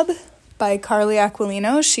Club by Carly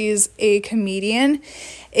Aquilino. She's a comedian.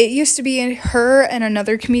 It used to be her and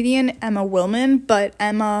another comedian, Emma Willman, but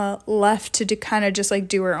Emma left to kind of just like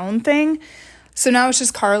do her own thing. So now it's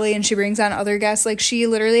just Carly, and she brings on other guests. Like, she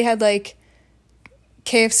literally had like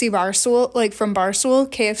KFC Barstool, like from Barstool,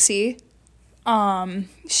 KFC.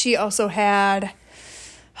 She also had,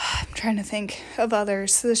 I'm trying to think of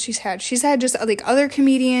others that she's had. She's had just like other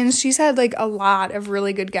comedians. She's had like a lot of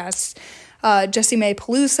really good guests. Jessie Mae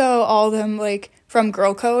Peluso, all of them like from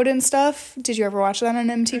Girl Code and stuff. Did you ever watch that on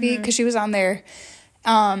MTV? Because she was on there.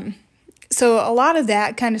 So a lot of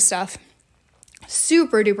that kind of stuff.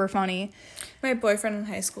 Super duper funny. My boyfriend in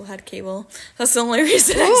high school had cable. That's the only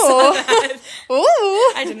reason I saw that.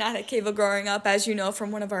 Ooh. I did not have cable growing up, as you know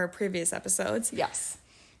from one of our previous episodes. Yes.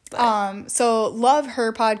 So love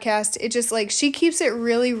her podcast. It just like, she keeps it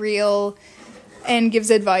really real and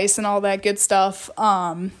gives advice and all that good stuff.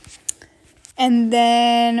 And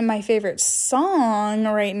then my favorite song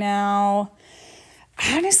right now,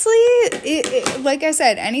 honestly, it like I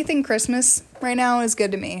said, anything Christmas right now is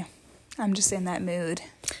good to me. I'm just in that mood.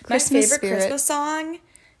 My favorite Christmas song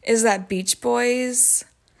is that Beach Boys.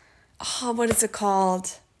 Oh, what is it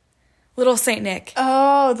called? Little Saint Nick.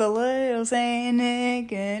 Oh, the Little Saint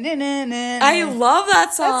Nick. I love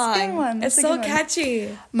that song. That's a good one. It's so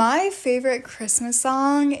catchy. My favorite Christmas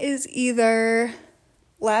song is either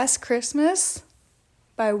Last Christmas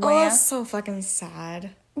by Wham. Oh, it's so fucking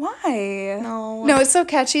sad. Why? No, it's so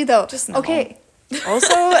catchy though. Just no. Okay.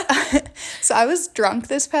 Also, so I was drunk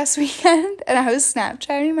this past weekend and I was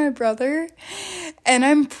Snapchatting my brother, and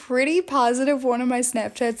I'm pretty positive one of my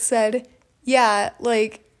Snapchats said, yeah,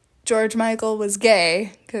 like George Michael was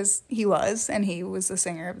gay, because he was, and he was the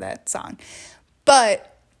singer of that song.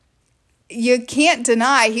 But you can't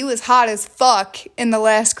deny he was hot as fuck in the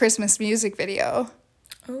Last Christmas music video.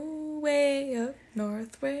 Oh, way up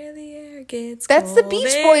north where the air gets That's the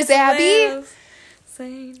Beach Boys, Abby.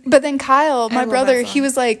 But then Kyle, my brother, he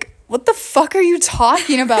was like, what the fuck are you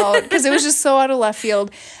talking about? Because it was just so out of left field.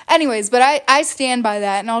 Anyways, but I stand by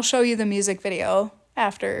that, and I'll show you the music video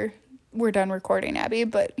after we're done recording, Abby.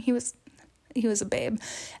 But he was a babe.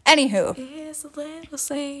 Anywho. It's a little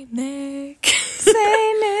Saint Nick.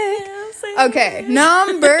 Saint Nick. Okay,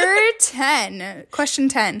 number 10. Question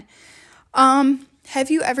 10. Have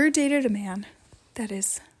you ever dated a man that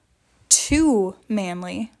is too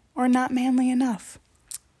manly or not manly enough?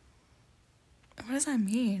 What does that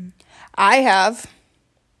mean? I have.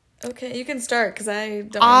 Okay, you can start, because I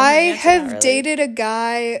don't know. I have dated a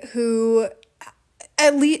guy who,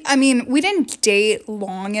 at least, I mean, we didn't date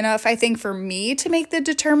long enough, I think, for me to make the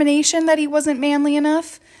determination that he wasn't manly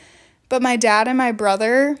enough. But my dad and my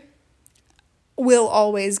brother will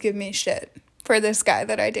always give me shit for this guy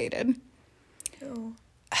that I dated. Ew.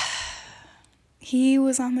 He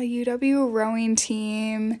was on the UW rowing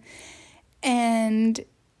team, and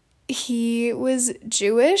he was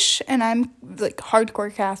Jewish and I'm like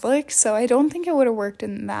hardcore Catholic, so I don't think it would have worked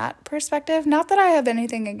in that perspective. Not that I have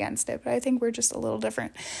anything against it, but I think we're just a little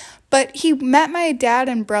different. But he met my dad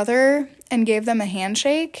and brother and gave them a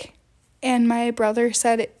handshake, and my brother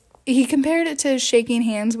said he compared it to shaking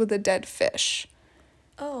hands with a dead fish.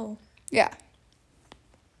 Oh. Yeah.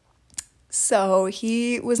 So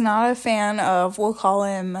he was not a fan of, we'll call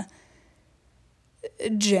him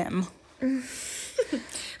Jim.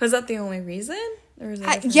 Was that the only reason? Or was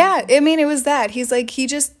it yeah, I mean, it was that. He's like, he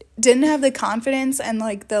just didn't have the confidence and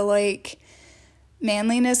like the like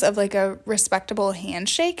manliness of like a respectable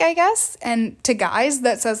handshake, I guess. And to guys,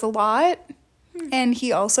 that says a lot. And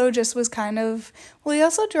he also just was kind of, well, he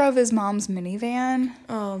also drove his mom's minivan.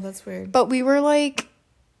 Oh, that's weird. But we were like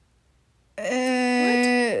 20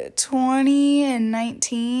 and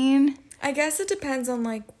 19. I guess it depends on,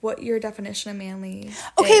 like, what your definition of manly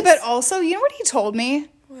Okay, is. but also, you know what he told me?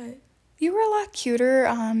 What? You were a lot cuter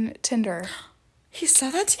on Tinder. He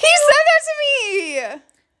said that to He you? said that to me!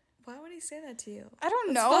 Why would he say that to you? I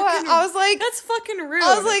don't That's know. fucking- I was like... That's fucking rude.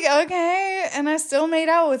 I was like, okay. And I still made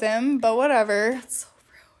out with him, but whatever. That's so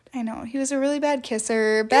rude. I know. He was a really bad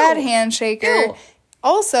kisser, bad handshaker. Ew.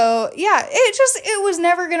 Also, yeah, it was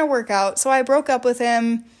never going to work out. So I broke up with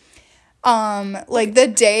him. Like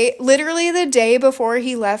literally the day before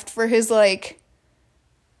he left for his like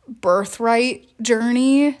birthright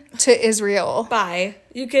journey to Israel. Bye.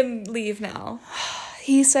 You can leave now.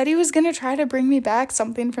 He said he was going to try to bring me back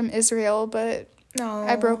something from Israel, but No.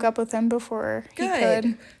 I broke up with him before he Good.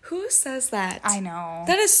 could. Who says that? I know.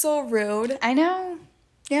 That is so rude. I know.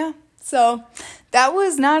 Yeah. So that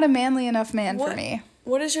was not a manly enough man for me.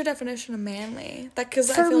 What is your definition of manly? Because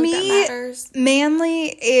I For feel like me, that matters.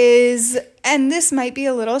 manly is, and this might be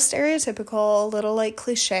a little stereotypical, a little like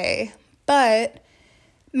cliche, but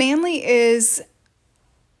manly is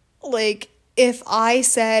like if I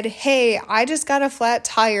said, hey, I just got a flat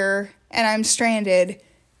tire and I'm stranded,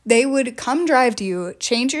 they would come drive to you,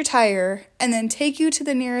 change your tire, and then take you to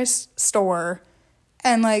the nearest store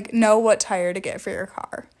and like know what tire to get for your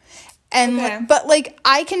car. And Okay. but like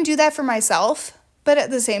I can do that for myself. But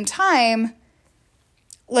at the same time,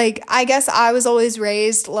 like, I guess I was always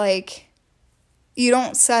raised, like, you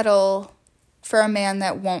don't settle for a man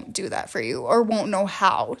that won't do that for you or won't know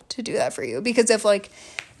how to do that for you. Because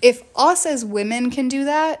if us as women can do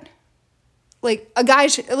that, like, a guy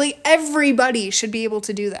should, like, everybody should be able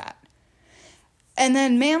to do that. And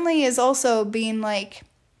then manly is also being, like,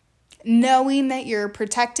 knowing that you're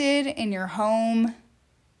protected in your home,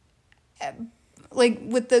 like,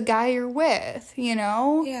 with the guy you're with, you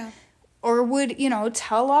know? Yeah. Or would,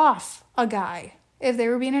 tell off a guy if they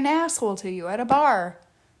were being an asshole to you at a bar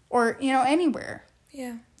or, anywhere.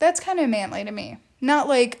 Yeah. That's kind of manly to me. Not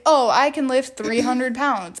like, oh, I can lift 300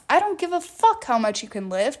 pounds. I don't give a fuck how much you can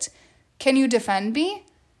lift. Can you defend me?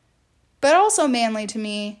 But also manly to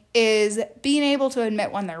me is being able to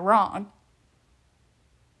admit when they're wrong.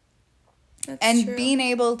 That's And true. being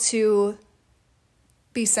able to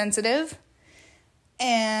be sensitive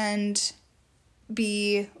and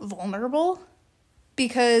be vulnerable,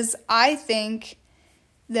 because I think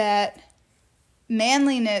that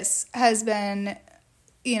manliness has been,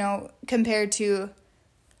 compared to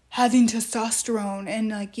having testosterone and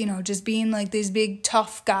like, just being like these big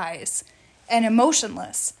tough guys and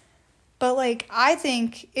emotionless. But like, I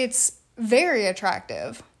think it's very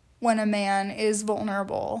attractive when a man is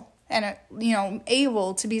vulnerable and,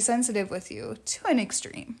 able to be sensitive with you to an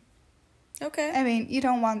extreme. Okay. I mean, you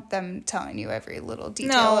don't want them telling you every little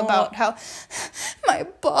detail No. about how my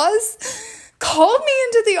boss called me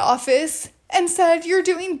into the office and said, you're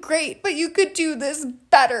doing great, but you could do this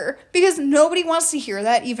better. Because nobody wants to hear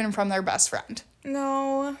that, even from their best friend.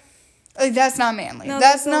 No. Like, that's not manly. No,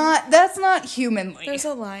 that's not humanly. There's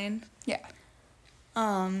a line. Yeah.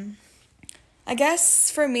 I guess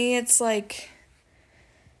for me it's like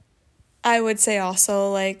I would say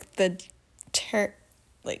also like the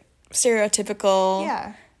stereotypical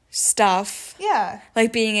Yeah. stuff. Yeah.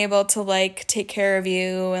 Like being able to like take care of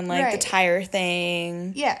you and like the Right. tire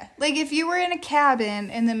thing. Yeah. Like if you were in a cabin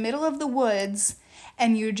in the middle of the woods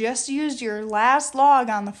and you just used your last log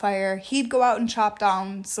on the fire, he'd go out and chop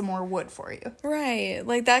down some more wood for you. Right.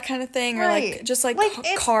 Like that kind of thing. Or Right. like just like,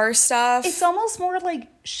 Like, car stuff. It's almost more like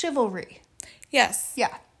chivalry. Yes.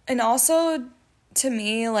 Yeah. And also to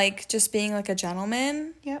me like just being like a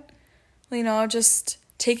gentleman. Yep. Just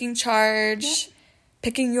taking charge,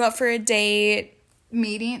 picking you up for a date.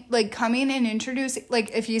 Meeting, like coming and introducing,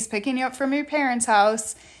 like if he's picking you up from your parents'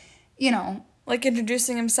 house, Like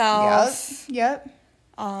introducing himself. Yep.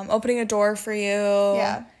 Opening a door for you.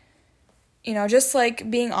 Yeah. you know, just, like,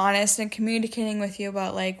 being honest and communicating with you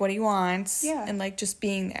about, like, what he wants. Yeah. And, like, just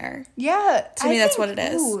being there. Yeah. To me, that's what it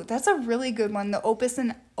is. Ooh, that's a really good one. The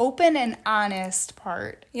open and honest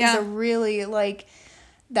part is a really, like,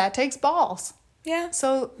 that takes balls. Yeah.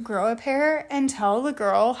 So grow a pair and tell the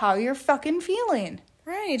girl how you're fucking feeling.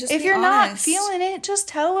 Right. Just if be you're honest. not feeling it, just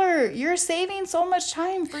tell her. You're saving so much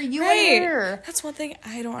time for you right. and her. That's one thing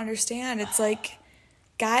I don't understand. It's like,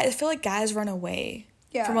 I feel like guys run away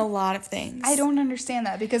from a lot of things. I don't understand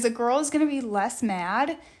that because a girl is going to be less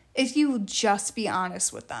mad if you just be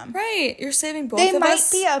honest with them. Right. You're saving both of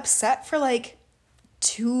us. They might be upset for like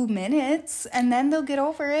 2 minutes and then they'll get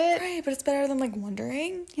over it. Right, but it's better than like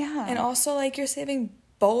wondering. Yeah. And also like you're saving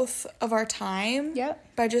both of our time.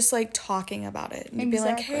 Yep. By just like talking about it. And exactly.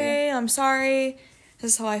 Be like, hey, I'm sorry.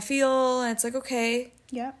 This is how I feel. And it's like, okay.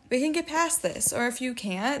 Yep. We can get past this. Or if you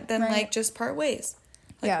can't, then like just part ways.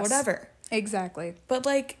 Like whatever. Exactly. But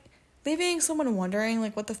like leaving someone wondering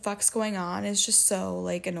like what the fuck's going on is just so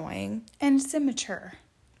like annoying. And it's immature.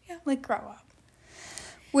 Yeah. Like grow up.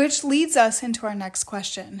 Which leads us into our next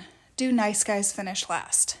question. Do nice guys finish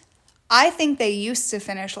last? I think they used to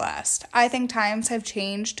finish last. I think times have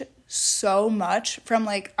changed so much from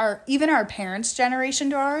like even our parents' generation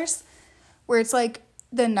to ours, where it's like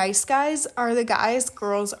the nice guys are the guys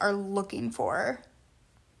girls are looking for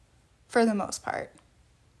the most part.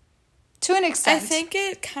 To an extent. I think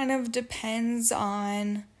it kind of depends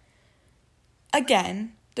on,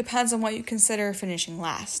 again, depends on what you consider finishing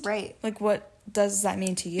last. Right. Like, what does that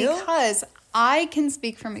mean to you? Because I can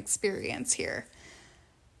speak from experience here.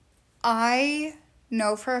 I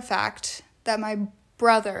know for a fact that my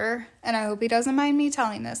brother, and I hope he doesn't mind me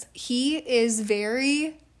telling this, he is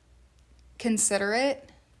very considerate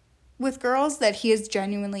with girls that he is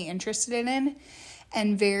genuinely interested in,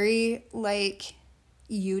 and very like,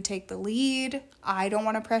 you take the lead. I don't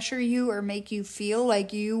want to pressure you or make you feel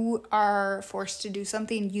like you are forced to do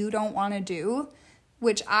something you don't want to do,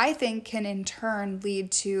 which I think can in turn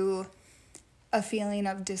lead to a feeling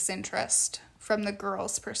of disinterest from the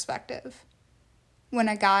girl's perspective when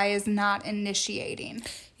a guy is not initiating.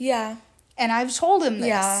 Yeah. And I've told him this.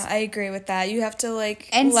 Yeah, I agree with that. You have to, like,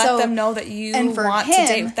 and let so, them know that you want to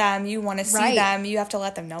date with them. You want to see them. You have to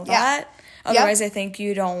let them know that. Otherwise, I think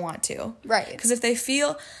you don't want to. Right. Because if they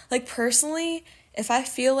feel, like, personally, if I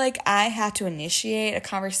feel like I have to initiate a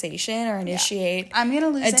conversation or initiate I'm gonna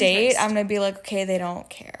lose a date, interest. I'm going to be like, okay, they don't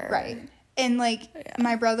care. Right. And, like,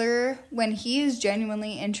 my brother, when he is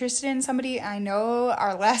genuinely interested in somebody, I know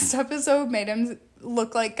our last episode made him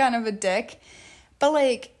look like kind of a dick. But,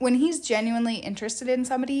 like, when he's genuinely interested in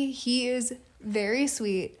somebody, he is very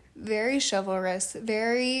sweet, very chivalrous,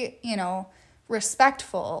 very,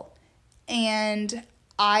 respectful. And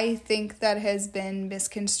I think that has been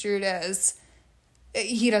misconstrued as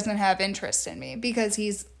he doesn't have interest in me because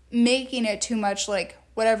he's making it too much like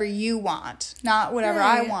whatever you want, not whatever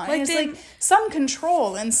I want. Like it's like some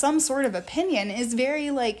control and some sort of opinion is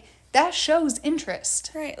very like that shows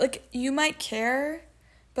interest. Right. Like you might care,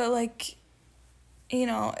 but like,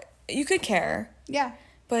 you could care. Yeah.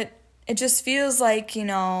 But it just feels like, you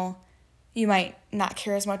might not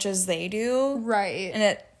care as much as they do. Right.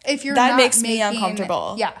 And if you're that not makes me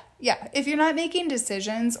uncomfortable. Yeah. Yeah. If you're not making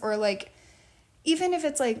decisions or like, even if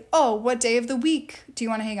it's like, oh, what day of the week do you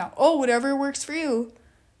want to hang out? Oh, whatever works for you.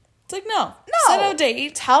 It's like, no. Set a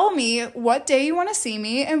date. Tell me what day you want to see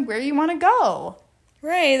me and where you want to go.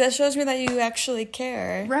 Right. That shows me that you actually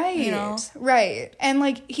care. Right. Right. And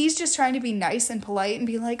like, he's just trying to be nice and polite and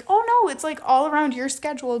be like, oh no, it's like all around your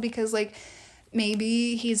schedule because like,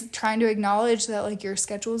 maybe he's trying to acknowledge that like your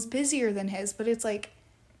schedule is busier than his, but it's like,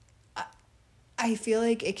 I feel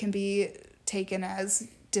like it can be taken as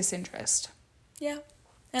disinterest. Yeah.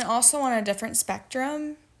 And also on a different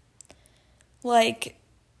spectrum, like,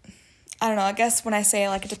 I don't know, I guess when I say,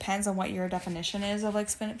 like, it depends on what your definition is of, like,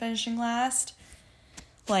 finishing last.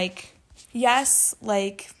 Like, yes,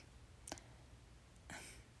 like,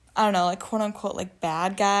 I don't know, like, quote-unquote, like,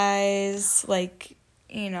 bad guys, like,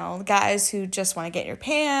 guys who just want to get in your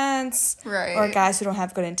pants. Right. Or guys who don't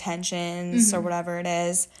have good intentions or whatever it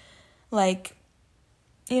is. Like,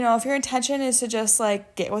 if your intention is to just,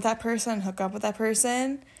 like, get with that person, hook up with that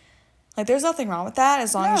person, like, there's nothing wrong with that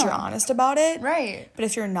as long as you're honest about it. Right. But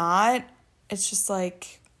if you're not, it's just,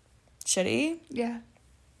 like, shitty. Yeah.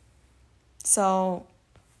 So,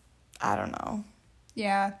 I don't know.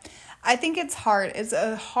 Yeah. I think it's hard. It's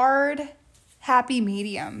a hard, happy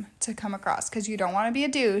medium to come across because you don't want to be a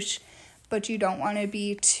douche, but you don't want to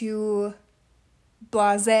be too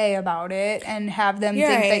blasé about it and have them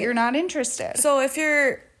think that you're not interested. So if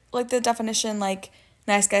you're, like, the definition, like,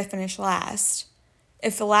 nice guy finish last,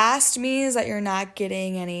 if last means that you're not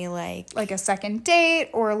getting any, like a second date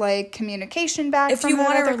or, like, communication back if from you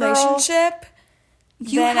want a relationship,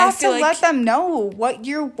 you have to let them know what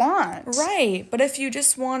you want. Right. But if you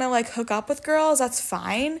just want to, like, hook up with girls, that's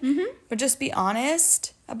fine. Mm-hmm. But just be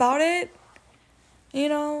honest about it. You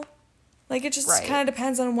know? Like, it just kind of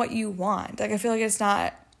depends on what you want. Like, I feel like it's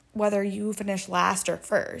not whether you finish last or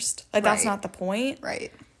first. Like, that's not the point.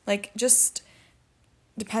 Right. Like, just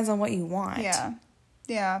depends on what you want. Yeah.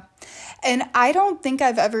 Yeah. And I don't think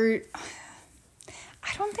I've ever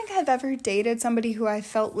dated somebody who I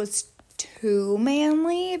felt was too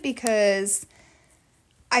manly, because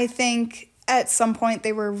I think at some point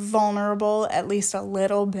they were vulnerable at least a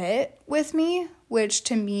little bit with me, which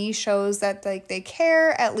to me shows that, like, they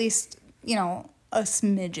care at least, you know, a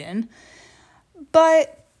smidgen.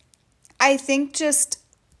 But I think just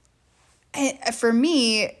for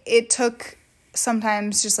me, it took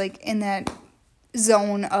sometimes just, like, in that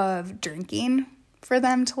zone of drinking for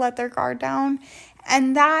them to let their guard down.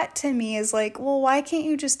 And that to me is like, well, why can't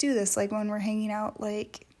you just do this, like, when we're hanging out,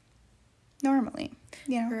 like, normally,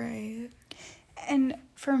 you know? Right. And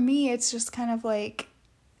for me, it's just kind of like,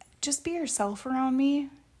 just be yourself around me.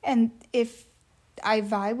 And if I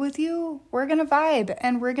vibe with you, we're going to vibe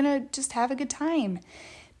and we're going to just have a good time.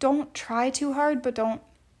 Don't try too hard, but don't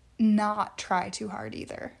not try too hard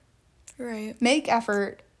either. Right. Make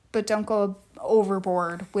effort, but don't go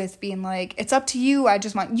overboard with being like, it's up to you. I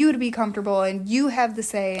just want you to be comfortable and you have the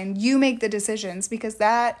say and you make the decisions, because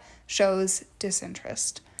that shows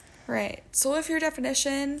disinterest. Right. So if your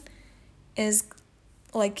definition is,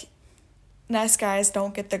 like, nice guys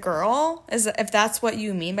don't get the girl, if that's what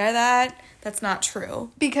you mean by that, that's not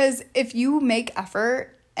true. Because if you make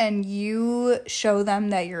effort and you show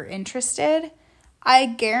them that you're interested, I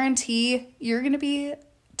guarantee you're going to be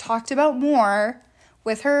talked about more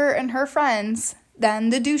with her and her friends than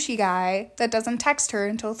the douchey guy that doesn't text her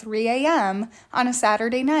until 3 a.m. on a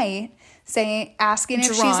Saturday night asking if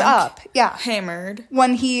she's up. Yeah. Hammered.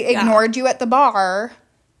 When he ignored you at the bar,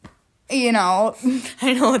 you know.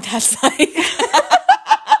 I know what that's like.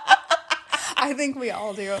 I think we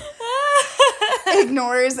all do.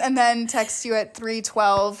 Ignores and then texts you at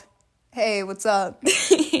 3:12. Hey, what's up?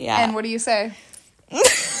 Yeah. And what do you say?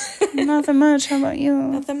 Nothing much. How about you?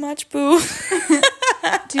 Nothing much, boo.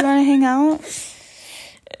 Do you want to hang out?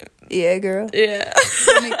 Yeah, girl. Yeah.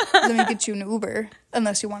 Let me get you an Uber.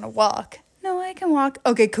 Unless you want to walk. No, I can walk.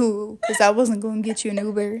 Okay, cool. Because I wasn't going to get you an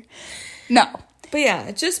Uber. No. But yeah,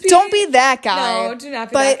 don't be that guy. No, do not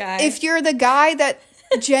be that guy. But if you're the guy that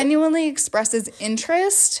genuinely expresses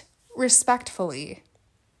interest respectfully,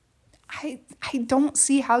 I don't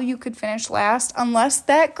see how you could finish last unless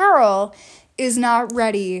that girl is not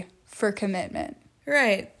ready for commitment.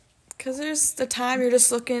 Right. Because there's the time you're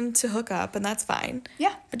just looking to hook up, and that's fine.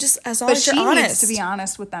 Yeah. But just as long as you're honest. But she needs to be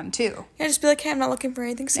honest with them, too. Yeah, just be like, hey, I'm not looking for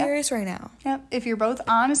anything serious right now. Yep. If you're both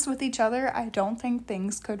honest with each other, I don't think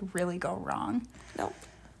things could really go wrong. Nope.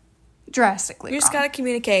 Drastically You just got to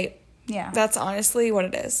communicate. Yeah. That's honestly what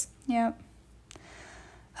it is. Yep.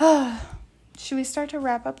 Should we start to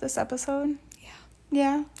wrap up this episode? Yeah.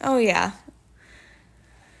 Yeah? Oh, yeah.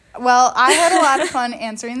 Well, I had a lot of fun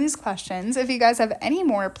answering these questions. If you guys have any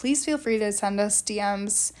more, please feel free to send us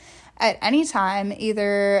DMs at any time,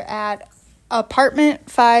 either at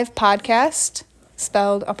Apartment5 Podcast,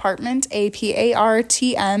 spelled apartment,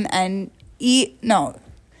 APARTMNE, no,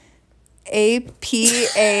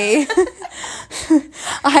 APA,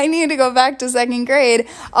 I need to go back to second grade,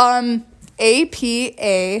 APART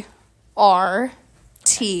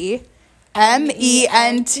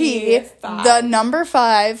MENT, the number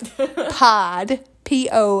 5, pod,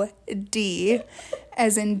 POD,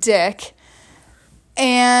 as in dick.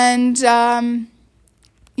 And,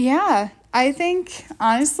 yeah, I think,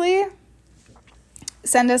 honestly,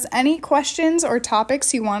 send us any questions or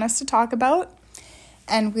topics you want us to talk about,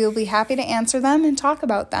 and we'll be happy to answer them and talk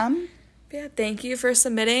about them. Yeah, thank you for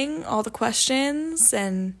submitting all the questions,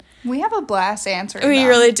 and we have a blast answering them. We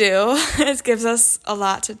really do. It gives us a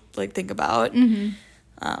lot to, like, think about.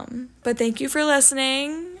 Mm-hmm. But thank you for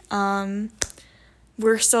listening.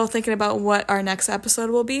 We're still thinking about what our next episode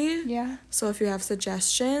will be. Yeah. So if you have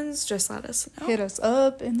suggestions, just let us know. Hit us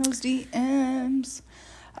up in those DMs.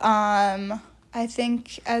 I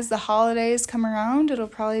think as the holidays come around, it'll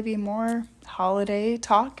probably be more holiday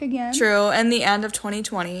talk again. True. And the end of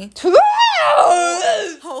 2020.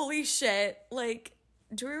 Holy shit. Like,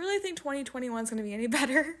 do we really think 2021 is going to be any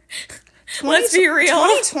better? Let's be real.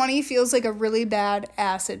 2020 feels like a really bad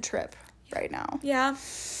acid trip right now. Yeah.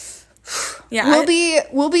 Yeah.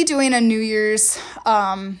 We'll be doing a New Year's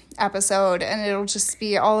episode, and it'll just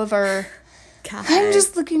be all of our God. I'm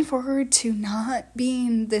just looking forward to not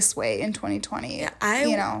being this way in 2020. Yeah,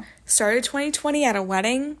 I started 2020 at a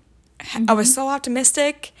wedding. I was so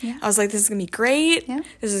optimistic. Yeah. I was like, this is going to be great. Yeah.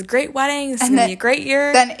 This is a great wedding. This is going to be a great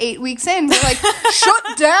year. Then 8 weeks in, we're like,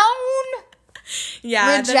 shut down.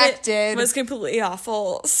 Yeah. Rejected. It was completely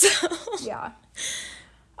awful. So. Yeah.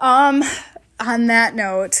 On that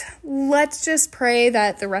note, let's just pray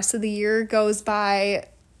that the rest of the year goes by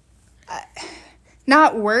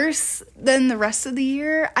not worse than the rest of the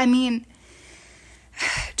year. I mean,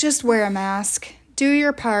 just wear a mask. Do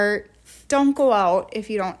your part. Don't go out if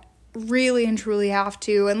you don't really and truly have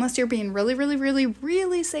to, unless you're being really, really, really,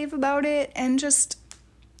 really safe about it, and just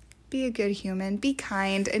be a good human. Be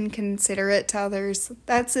kind and considerate to others.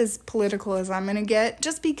 That's as political as I'm gonna get.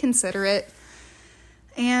 Just be considerate.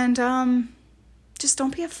 And, just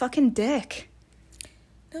don't be a fucking dick.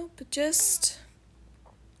 No, but just,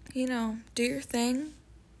 do your thing.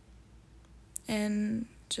 And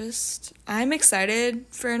just, I'm excited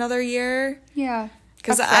for another year. Yeah.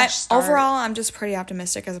 Because overall, I'm just pretty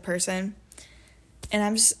optimistic as a person. And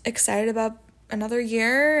I'm just excited about another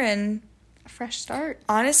year and a fresh start.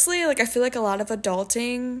 Honestly, I feel like a lot of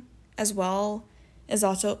adulting as well is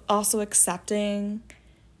also accepting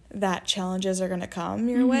that challenges are going to come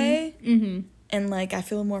your way. Mm-hmm. And, I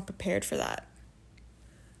feel more prepared for that.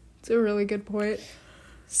 It's a really good point.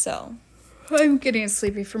 So. I'm getting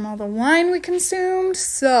sleepy from all the wine we consumed.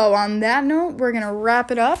 So, on that note, we're going to wrap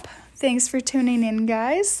it up. Thanks for tuning in,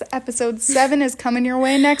 guys. Episode 7 is coming your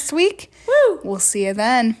way next week. Woo! We'll see you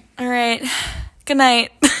then. All right. Good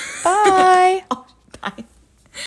night. Bye. Oh, bye.